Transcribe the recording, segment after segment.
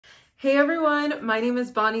Hey everyone, my name is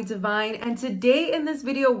Bonnie Divine, and today in this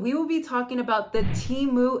video, we will be talking about the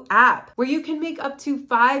Temu app, where you can make up to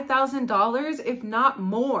 $5,000, if not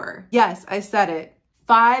more. Yes, I said it,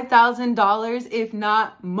 $5,000, if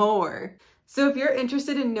not more. So if you're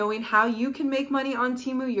interested in knowing how you can make money on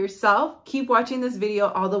Temu yourself, keep watching this video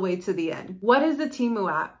all the way to the end. What is the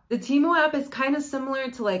Temu app? The Temu app is kind of similar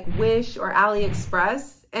to like Wish or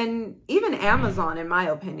AliExpress, and even Amazon in my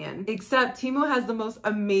opinion, except Temu has the most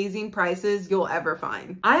amazing prices you'll ever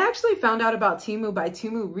find. I actually found out about Temu by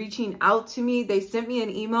Temu reaching out to me. They sent me an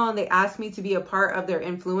email and they asked me to be a part of their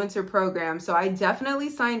influencer program. So I definitely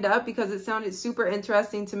signed up because it sounded super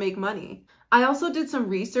interesting to make money. I also did some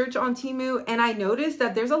research on Temu and I noticed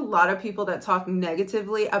that there's a lot of people that talk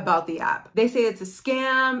negatively about the app. They say it's a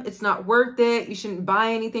scam, it's not worth it, you shouldn't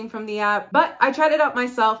buy anything from the app. But I tried it out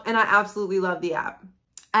myself and I absolutely love the app.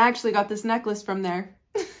 I actually got this necklace from there.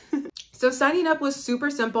 So signing up was super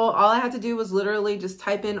simple. All I had to do was literally just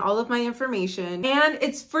type in all of my information and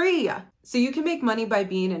it's free. So you can make money by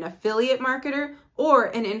being an affiliate marketer or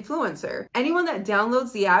an influencer. Anyone that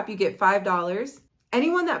downloads the app, you get $5.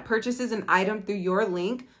 Anyone that purchases an item through your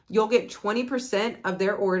link, you'll get 20% of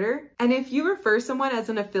their order. And if you refer someone as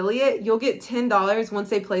an affiliate, you'll get $10 once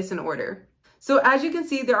they place an order. So as you can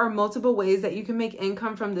see, there are multiple ways that you can make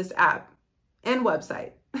income from this app and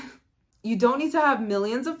website. You don't need to have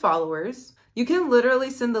millions of followers. You can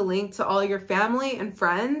literally send the link to all your family and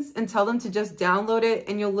friends and tell them to just download it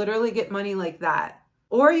and you'll literally get money like that.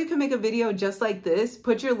 Or you can make a video just like this,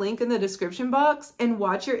 put your link in the description box and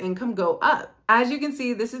watch your income go up. As you can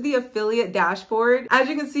see, this is the affiliate dashboard. As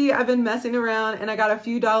you can see, I've been messing around and I got a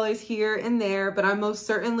few dollars here and there, but I'm most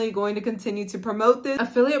certainly going to continue to promote this.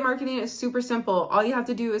 Affiliate marketing is super simple. All you have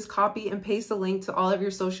to do is copy and paste the link to all of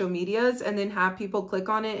your social medias and then have people click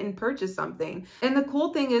on it and purchase something. And the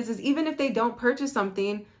cool thing is even if they don't purchase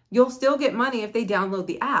something, you'll still get money if they download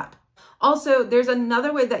the app. Also, there's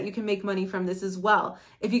another way that you can make money from this as well.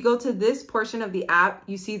 If you go to this portion of the app,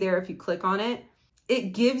 you see there, if you click on it,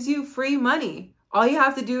 it gives you free money. All you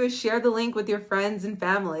have to do is share the link with your friends and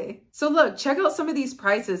family. So look, check out some of these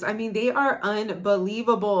prices. I mean, they are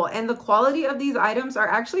unbelievable. And the quality of these items are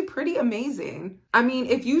actually pretty amazing. I mean,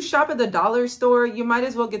 if you shop at the dollar store, you might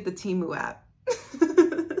as well get the Temu app.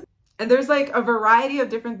 And there's like a variety of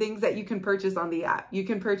different things that you can purchase on the app. You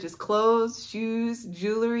can purchase clothes, shoes,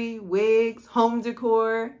 jewelry, wigs, home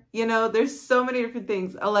decor. You know, there's so many different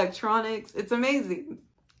things. Electronics, it's amazing.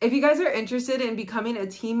 If you guys are interested in becoming a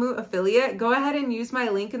Temu affiliate, go ahead and use my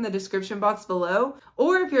link in the description box below.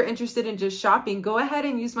 Or if you're interested in just shopping, go ahead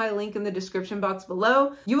and use my link in the description box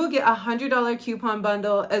below. You will get a $100 coupon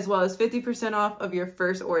bundle as well as 50% off of your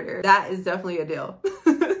first order. That is definitely a deal.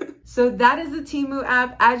 So that is the Temu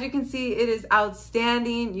app. As you can see, it is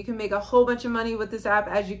outstanding. You can make a whole bunch of money with this app,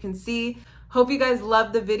 as you can see. Hope you guys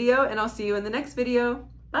loved the video and I'll see you in the next video.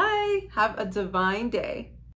 Bye. Have a divine day.